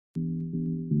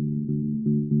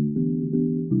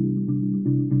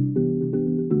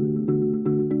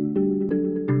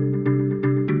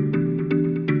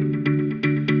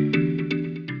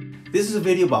a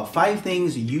video about 5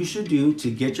 things you should do to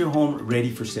get your home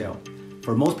ready for sale.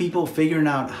 For most people, figuring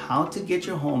out how to get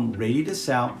your home ready to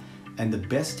sell and the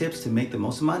best tips to make the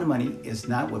most amount of money is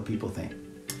not what people think.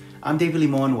 I'm David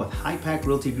Limon with Hypack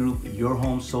Realty Group, your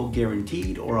home sold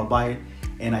guaranteed or I'll buy it,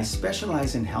 and I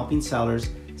specialize in helping sellers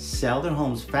sell their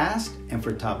homes fast and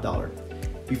for top dollar.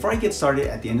 Before I get started,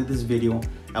 at the end of this video,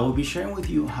 I will be sharing with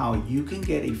you how you can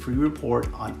get a free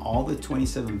report on all the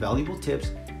 27 valuable tips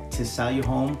to sell your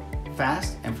home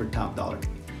fast and for top dollar.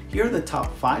 Here are the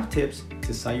top 5 tips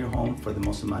to sell your home for the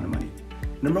most amount of money.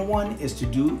 Number 1 is to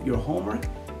do your homework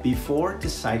before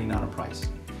deciding on a price.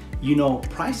 You know,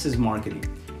 price is marketing.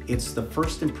 It's the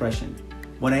first impression.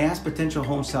 When I ask potential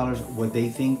home sellers what they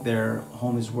think their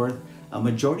home is worth, a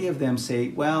majority of them say,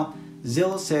 well,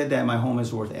 Zillow said that my home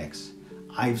is worth X.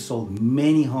 I've sold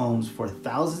many homes for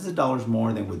thousands of dollars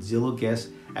more than what Zillow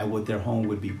guessed at what their home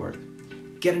would be worth.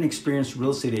 Get an experienced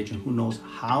real estate agent who knows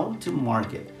how to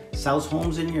market, sells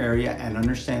homes in your area, and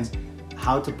understands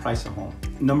how to price a home.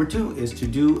 Number 2 is to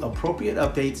do appropriate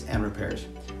updates and repairs.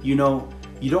 You know,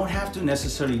 you don't have to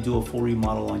necessarily do a full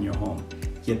remodel on your home,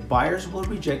 yet buyers will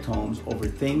reject homes over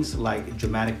things like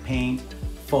dramatic paint,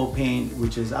 faux paint,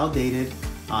 which is outdated,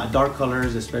 dark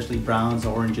colors, especially browns,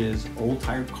 oranges, old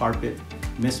tired carpet,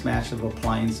 mismatch of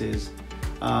appliances.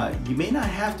 You may not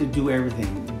have to do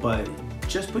everything, but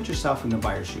just put yourself in the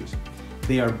buyer's shoes.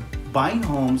 They are buying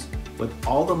homes with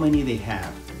all the money they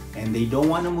have, and they don't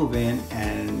want to move in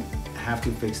and have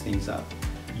to fix things up.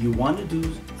 You want to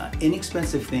do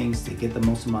inexpensive things to get the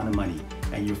most amount of money,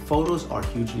 and your photos are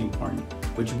hugely important.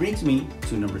 Which brings me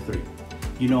to number 3.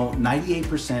 You know,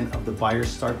 98% of the buyers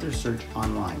start their search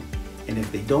online, and if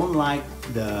they don't like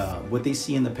what they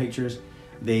see in the pictures,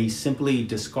 they simply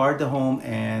discard the home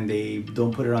and they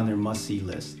don't put it on their must-see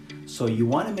list. So you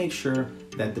want to make sure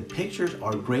that the pictures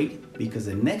are great, because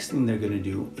the next thing they're going to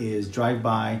do is drive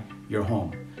by your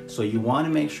home. So you want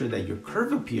to make sure that your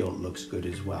curb appeal looks good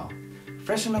as well.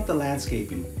 Freshen up the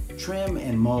landscaping, trim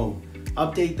and mow,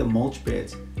 update the mulch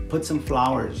beds, put some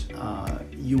flowers.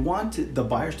 You want the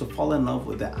buyers to fall in love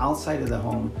with the outside of the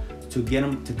home to get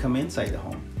them to come inside the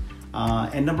home.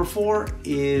 And number 4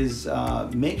 is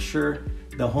make sure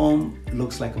the home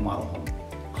looks like a model home.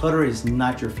 Clutter is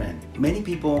not your friend. Many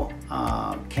people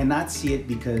cannot see it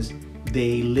because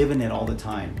they live in it all the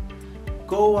time.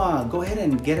 Go ahead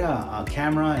and get a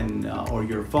camera and or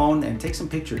your phone and take some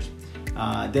pictures.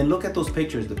 Then look at those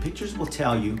pictures. The pictures will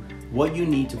tell you what you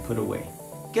need to put away.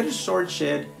 Get a storage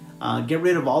shed. Get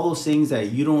rid of all those things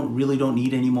that you really don't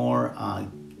need anymore.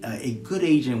 A good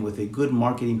agent with a good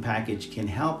marketing package can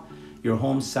help your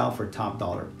home sell for top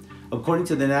dollar. According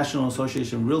to the National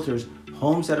Association of Realtors,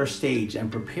 homes that are staged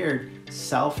and prepared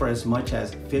sell for as much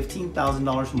as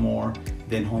 $15,000 more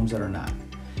than homes that are not.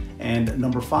 And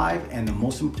number 5, and the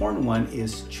most important one,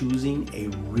 is choosing a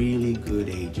really good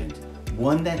agent.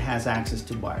 One that has access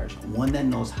to buyers, one that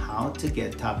knows how to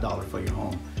get top dollar for your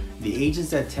home. The agents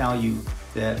that tell you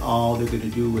that all they're going to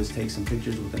do is take some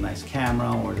pictures with a nice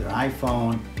camera or their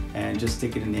iPhone and just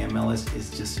stick it in the MLS is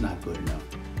just not good enough.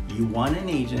 You want an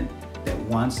agent that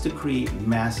wants to create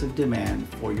massive demand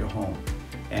for your home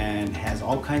and has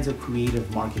all kinds of creative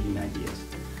marketing ideas.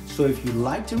 So if you'd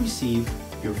like to receive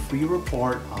your free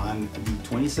report on the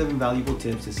 27 valuable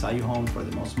tips to sell your home for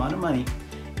the most amount of money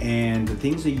and the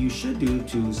things that you should do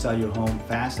to sell your home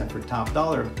fast and for top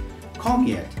dollar, call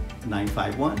me at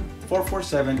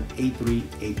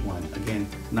 951-447-8381. Again,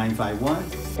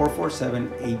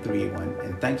 951-447-8381.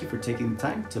 And thank you for taking the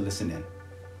time to listen in.